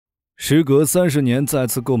时隔30年再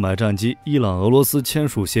次购买战机，伊朗、俄罗斯签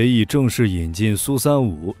署协议，正式引进苏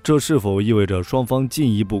35，这是否意味着双方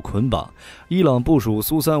进一步捆绑？伊朗部署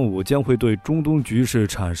苏35将会对中东局势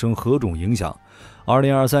产生何种影响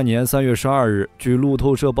？2023年3月12日，据路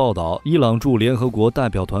透社报道，伊朗驻联合国代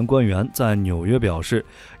表团官员在纽约表示，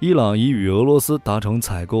伊朗已与俄罗斯达成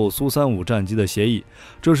采购苏35战机的协议。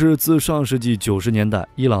这是自上世纪90年代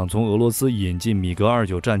伊朗从俄罗斯引进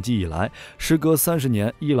MIG-29战机以来，时隔30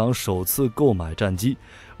年，伊朗首次购买战机。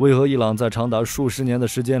为何伊朗在长达数十年的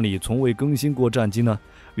时间里从未更新过战机呢？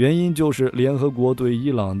原因就是联合国对伊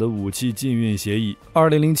朗的武器禁运协议。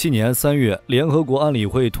2007年3月，联合国安理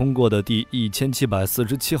会通过的第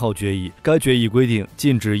1747号决议，该决议规定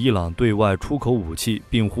禁止伊朗对外出口武器，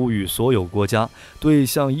并呼吁所有国家对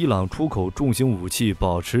向伊朗出口重型武器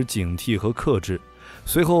保持警惕和克制。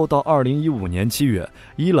随后到2015年7月，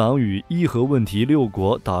伊朗与伊核问题6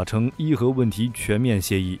国达成伊核问题全面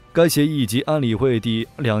协议。该协议及安理会第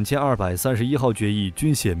2231号决议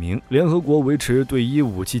均写明，联合国维持对伊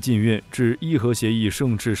武器禁运至伊核协议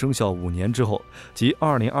正式生效5年之后，即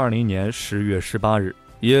2020年10月18日。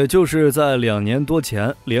也就是在2年多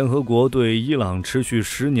前，联合国对伊朗持续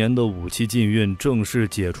10年的武器禁运正式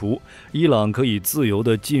解除，伊朗可以自由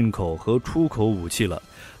地进口和出口武器了。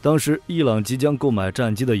当时伊朗即将购买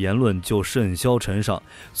战机的言论就甚嚣尘上，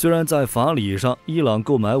虽然在法理上伊朗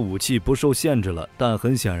购买武器不受限制了，但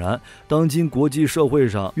很显然，当今国际社会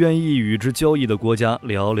上愿意与之交易的国家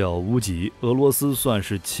寥寥无几，俄罗斯算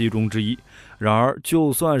是其中之一。然而，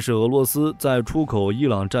就算是俄罗斯在出口伊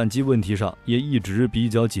朗战机问题上也一直比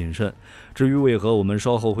较谨慎。至于为何，我们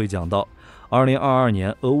稍后会讲到。2022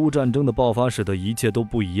年，俄乌战争的爆发使得一切都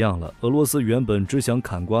不一样了。俄罗斯原本只想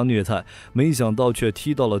砍瓜虐菜，没想到却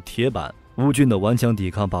踢到了铁板。乌军的顽强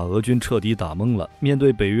抵抗把俄军彻底打懵了。面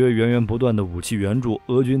对北约源源不断的武器援助，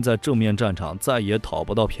俄军在正面战场再也讨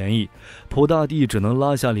不到便宜，普大帝只能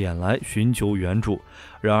拉下脸来寻求援助。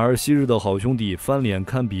然而，昔日的好兄弟翻脸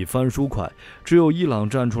堪比翻书快，只有伊朗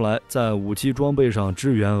站出来，在武器装备上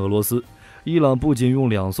支援俄罗斯。伊朗不仅用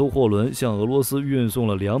2艘货轮向俄罗斯运送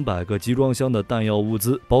了200个集装箱的弹药物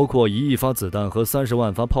资，包括1亿发子弹和30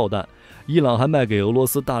万发炮弹。伊朗还卖给俄罗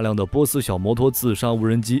斯大量的波斯小摩托自杀无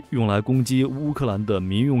人机，用来攻击乌克兰的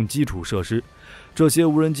民用基础设施。这些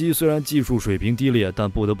无人机虽然技术水平低劣，但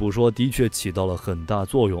不得不说，的确起到了很大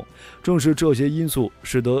作用。正是这些因素，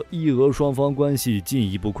使得伊俄双方关系进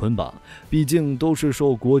一步捆绑。毕竟都是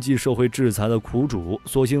受国际社会制裁的苦主，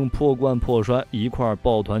索性破罐破摔，一块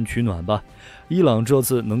抱团取暖吧。伊朗这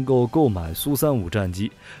次能够购买苏35战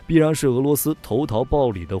机，必然是俄罗斯投桃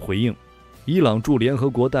报李的回应。伊朗驻联合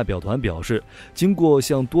国代表团表示，经过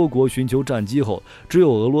向多国寻求战机后，只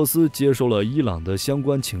有俄罗斯接受了伊朗的相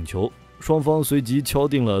关请求。双方随即敲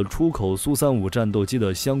定了出口苏35战斗机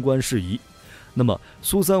的相关事宜。那么，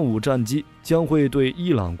苏35战机将会对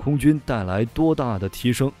伊朗空军带来多大的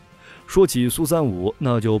提升？说起苏35，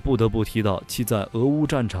那就不得不提到其在俄乌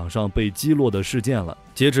战场上被击落的事件了。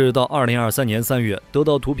截止到2023年3月，得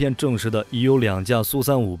到图片证实的已有2架苏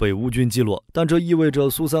35被乌军击落，但这意味着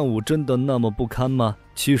苏35真的那么不堪吗？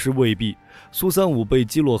其实未必。苏35被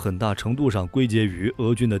击落很大程度上归结于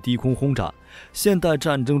俄军的低空轰炸。现代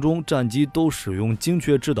战争中，战机都使用精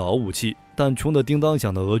确制导武器，但穷得叮当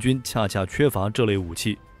响的俄军恰恰缺乏这类武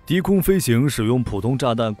器。低空飞行使用普通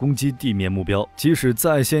炸弹攻击地面目标，即使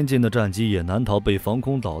再先进的战机也难逃被防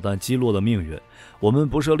空导弹击落的命运。我们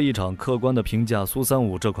不设立场，客观地评价苏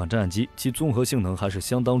35这款战机，其综合性能还是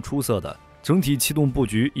相当出色的。整体气动布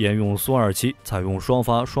局沿用苏27，采用双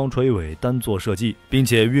发双垂尾单座设计，并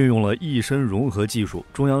且运用了翼身融合技术、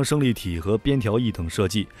中央升力体和边条翼等设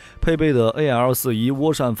计。配备的 AL41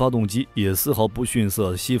涡扇发动机也丝毫不逊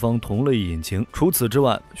色西方同类引擎。除此之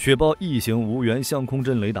外，雪豹-E型无源相控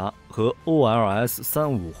阵雷达和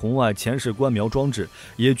OLS-35红外前视观瞄装置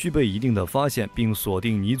也具备一定的发现并锁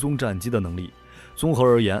定迷踪战机的能力。综合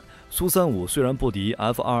而言，苏35虽然不敌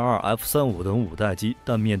F-22、F-35 等5代机，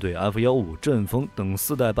但面对 F-15、阵风等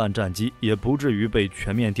4代半战机也不至于被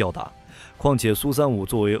全面吊打。况且苏35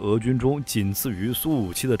作为俄军中仅次于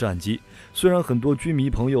苏57的战机，虽然很多军迷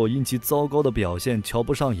朋友因其糟糕的表现瞧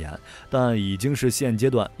不上眼，但已经是现阶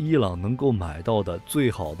段伊朗能够买到的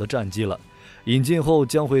最好的战机了。引进后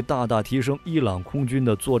将会大大提升伊朗空军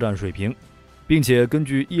的作战水平。并且根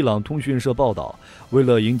据伊朗通讯社报道，为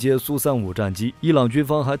了迎接苏35战机，伊朗军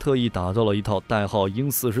方还特意打造了一套代号鹰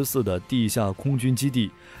44的地下空军基地。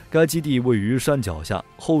该基地位于山脚下，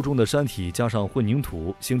厚重的山体加上混凝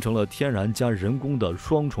土，形成了天然加人工的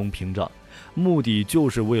双重屏障，目的就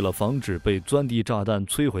是为了防止被钻地炸弹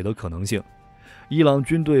摧毁的可能性。伊朗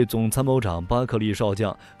军队总参谋长巴克利少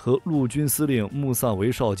将和陆军司令穆萨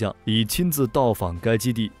维少将已亲自到访该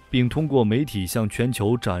基地，并通过媒体向全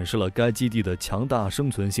球展示了该基地的强大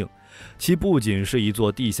生存性。其不仅是一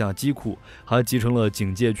座地下机库，还集成了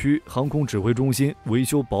警戒区、航空指挥中心、维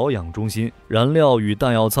修保养中心、燃料与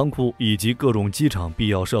弹药仓库以及各种机场必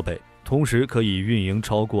要设备。同时可以运营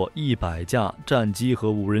超过100架战机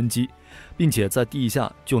和无人机，并且在地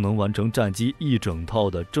下就能完成战机一整套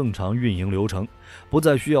的正常运营流程，不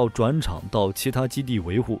再需要转场到其他基地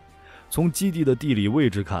维护。从基地的地理位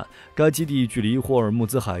置看，该基地距离霍尔木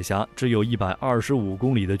兹海峡只有125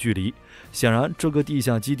公里的距离。显然，这个地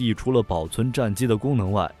下基地除了保存战机的功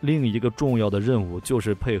能外，另一个重要的任务就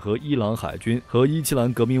是配合伊朗海军和伊斯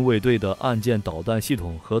兰革命卫队的岸舰导弹系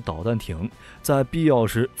统和导弹艇，在必要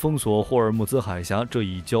时封锁霍尔木兹海峡这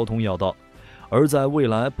一交通要道。而在未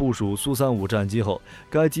来部署苏35战机后，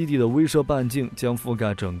该基地的威慑半径将覆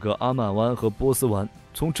盖整个阿曼湾和波斯湾。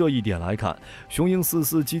从这一点来看，雄鹰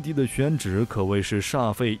44基地的选址可谓是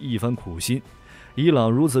煞费一番苦心。伊朗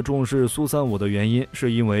如此重视苏35的原因，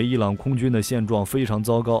是因为伊朗空军的现状非常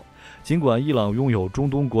糟糕。尽管伊朗拥有中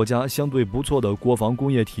东国家相对不错的国防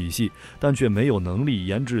工业体系，但却没有能力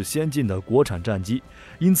研制先进的国产战机，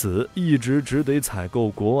因此一直只得采购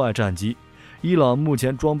国外战机。伊朗目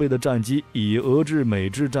前装备的战机以俄制、美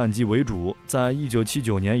制战机为主。在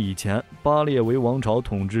1979年以前，巴列维王朝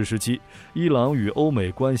统治时期，伊朗与欧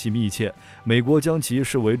美关系密切，美国将其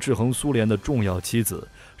视为制衡苏联的重要棋子，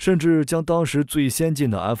甚至将当时最先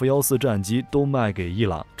进的 F-14战机都卖给伊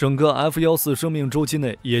朗。整个 F-14生命周期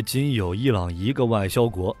内也仅有伊朗一个外销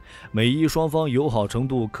国，美伊双方友好程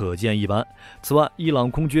度可见一斑。此外，伊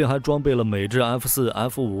朗空军还装备了美制 F-4、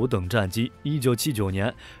F-5等战机。1979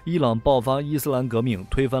年，伊朗爆发伊斯兰革命，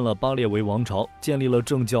推翻了巴列维王朝，建立了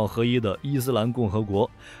政教合一的伊斯兰共和国，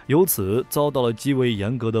由此遭到了极为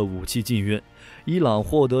严格的武器禁运。伊朗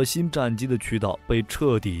获得新战机的渠道被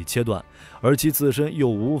彻底切断，而其自身又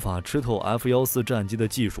无法吃透 F-14战机的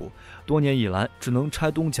技术，多年以来只能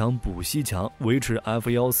拆东墙补西墙，维持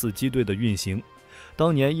F-14机队的运行。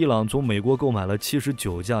当年伊朗从美国购买了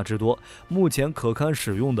79架之多，目前可堪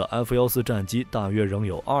使用的 F-14战机大约仍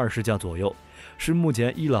有20架左右，是目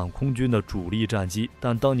前伊朗空军的主力战机。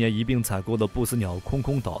但当年一并采购的不死鸟空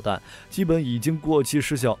导弹基本已经过期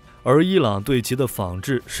失效，而伊朗对其的仿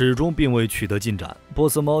制始终并未取得进展。波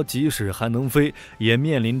斯猫即使还能飞，也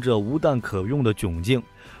面临着无弹可用的窘境。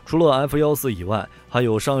除了 F-14以外，还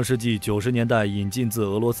有上世纪90年代引进自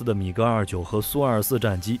俄罗斯的米格29和苏24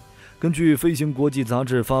战机。根据飞行国际杂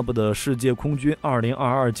志发布的世界空军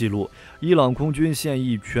2022记录，伊朗空军现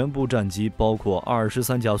役全部战机包括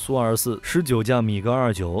23架苏24、19架米格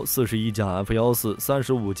29、41架 F-14、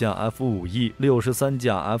35架 F-5E、63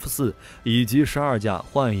架 F-4以及12架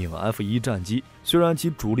幻影 F-1战机。虽然其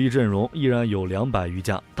主力阵容依然有200余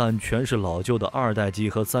架，但全是老旧的2代机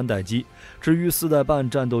和3代机，至于4代半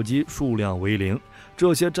战斗机数量为0。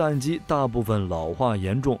这些战机大部分老化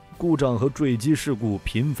严重，故障和坠机事故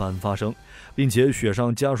频繁发生，并且雪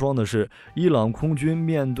上加霜的是，伊朗空军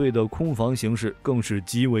面对的空防形势更是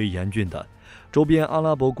极为严峻的。周边阿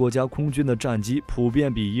拉伯国家空军的战机普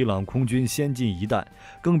遍比伊朗空军先进一代，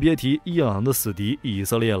更别提伊朗的死敌以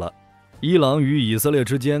色列了。伊朗与以色列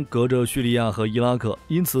之间隔着叙利亚和伊拉克，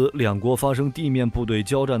因此两国发生地面部队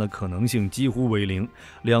交战的可能性几乎为0。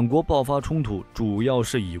两国爆发冲突主要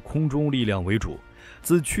是以空中力量为主。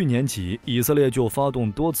自去年起，以色列就发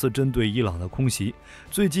动多次针对伊朗的空袭，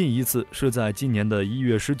最近一次是在今年的1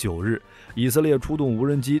月19日，以色列出动无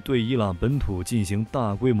人机对伊朗本土进行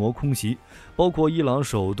大规模空袭，包括伊朗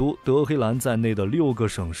首都德黑兰在内的6个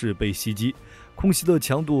省市被袭击。空袭的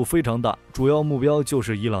强度非常大，主要目标就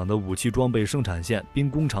是伊朗的武器装备生产线、兵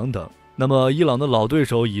工厂等。那么，伊朗的老对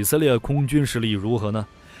手以色列空军实力如何呢？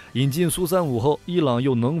引进苏35后，伊朗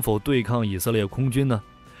又能否对抗以色列空军呢？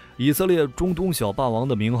以色列中东小霸王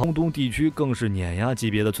的名号，中东地区更是碾压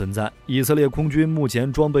级别的存在。以色列空军目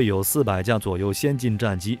前装备有400架左右先进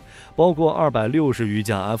战机，包括260余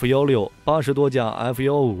架 F-16、80多架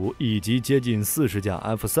F-15以及接近40架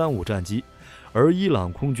F-35战机。而伊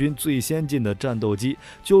朗空军最先进的战斗机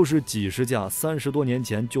就是几十架30多年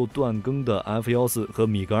前就断更的 F-14和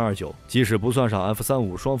米格29，即使不算上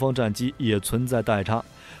F-35，双方战机也存在代差。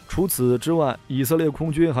除此之外，以色列空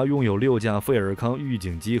军还拥有6架费尔康预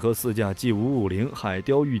警机和4架 G550海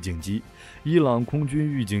雕预警机，伊朗空军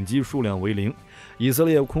预警机数量为0。以色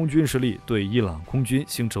列空军实力对伊朗空军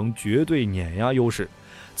形成绝对碾压优势。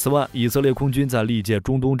此外，以色列空军在历届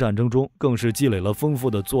中东战争中更是积累了丰富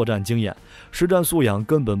的作战经验，实战素养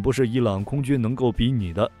根本不是伊朗空军能够比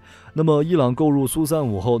拟的。那么，伊朗购入苏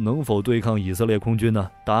35后能否对抗以色列空军呢？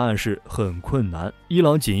答案是很困难。伊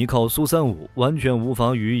朗仅依靠苏35完全无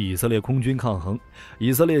法与以色列空军抗衡。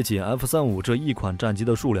以色列仅 F-35这一款战机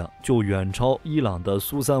的数量就远超伊朗的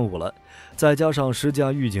苏35了，再加上10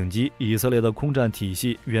架预警机，以色列的空战体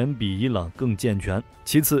系远比伊朗更健全。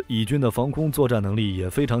其次，以军的防空作战能力也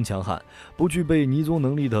非常强悍，不具备匿踪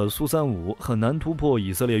能力的苏35很难突破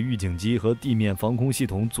以色列预警机和地面防空系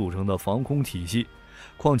统组成的防空体系。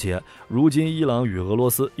况且，如今伊朗与俄罗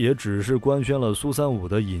斯也只是官宣了苏35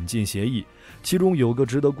的引进协议，其中有个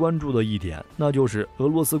值得关注的一点，那就是俄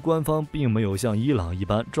罗斯官方并没有像伊朗一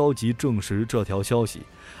般着急证实这条消息。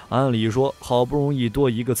按理说，好不容易多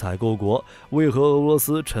一个采购国，为何俄罗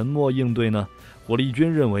斯沉默应对呢？火力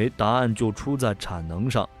军认为答案就出在产能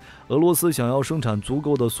上，俄罗斯想要生产足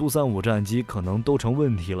够的苏35战机，可能都成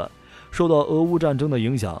问题了。受到俄乌战争的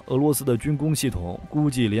影响，俄罗斯的军工系统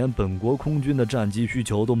估计连本国空军的战机需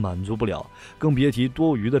求都满足不了，更别提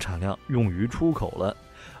多余的产量用于出口了。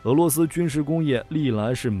俄罗斯军事工业历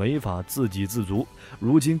来是没法自给自足，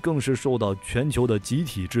如今更是受到全球的集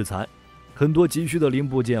体制裁，很多急需的零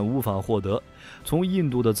部件无法获得。从印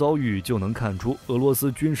度的遭遇就能看出俄罗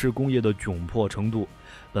斯军事工业的窘迫程度。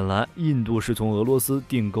本来印度是从俄罗斯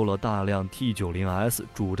订购了大量 T-90S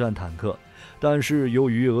主战坦克，但是由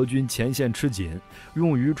于俄军前线吃紧，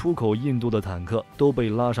用于出口印度的坦克都被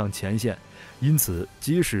拉上前线，因此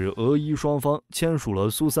即使俄伊双方签署了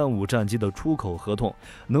苏35战机的出口合同，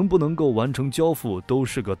能不能够完成交付都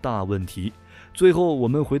是个大问题。最后我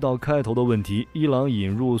们回到开头的问题，伊朗引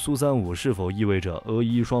入苏35是否意味着俄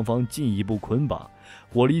伊双方进一步捆绑？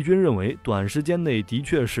火力军认为短时间内的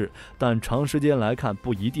确是，但长时间来看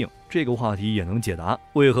不一定。这个话题也能解答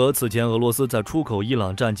为何此前俄罗斯在出口伊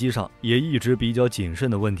朗战机上也一直比较谨慎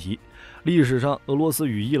的问题。历史上俄罗斯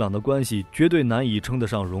与伊朗的关系绝对难以称得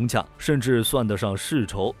上融洽，甚至算得上世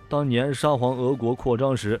仇。当年沙皇俄国扩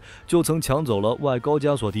张时，就曾抢走了外高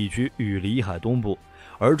加索地区与里海东部，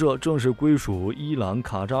而这正是归属伊朗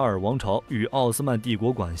卡扎尔王朝与奥斯曼帝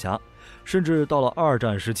国管辖。甚至到了二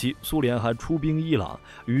战时期，苏联还出兵伊朗，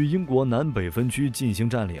与英国南北分区进行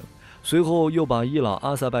占领，随后又把伊朗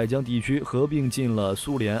阿塞拜疆地区合并进了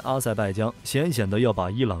苏联阿塞拜疆，显的要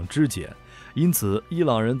把伊朗肢解。因此伊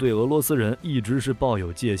朗人对俄罗斯人一直是抱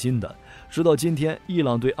有戒心的，直到今天，伊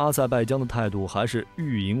朗对阿塞拜疆的态度还是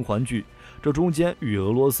欲迎还拒，这中间与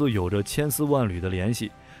俄罗斯有着千丝万缕的联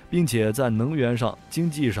系，并且在能源上、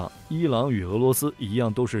经济上，伊朗与俄罗斯一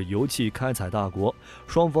样都是油气开采大国，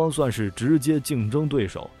双方算是直接竞争对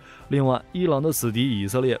手。另外，伊朗的死敌以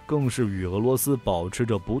色列更是与俄罗斯保持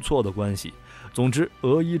着不错的关系。总之，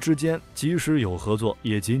俄伊之间即使有合作，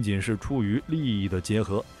也仅仅是出于利益的结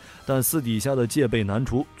合，但私底下的戒备难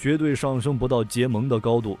除，绝对上升不到结盟的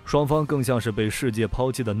高度，双方更像是被世界抛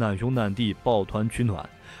弃的难兄难弟，抱团取暖。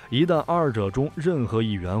一旦二者中任何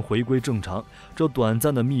一员回归正常，这短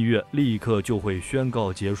暂的蜜月立刻就会宣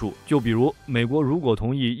告结束。就比如美国如果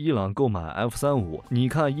同意伊朗购买 F-35，你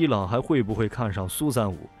看伊朗还会不会看上苏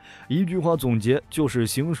35？一句话总结，就是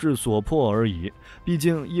形势所迫而已。毕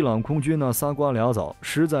竟伊朗空军那仨瓜俩枣，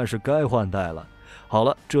实在是该换代了。好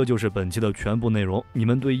了，这就是本期的全部内容。你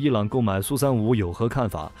们对伊朗购买苏35有何看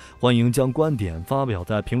法？欢迎将观点发表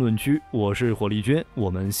在评论区。我是火力军，我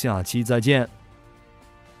们下期再见。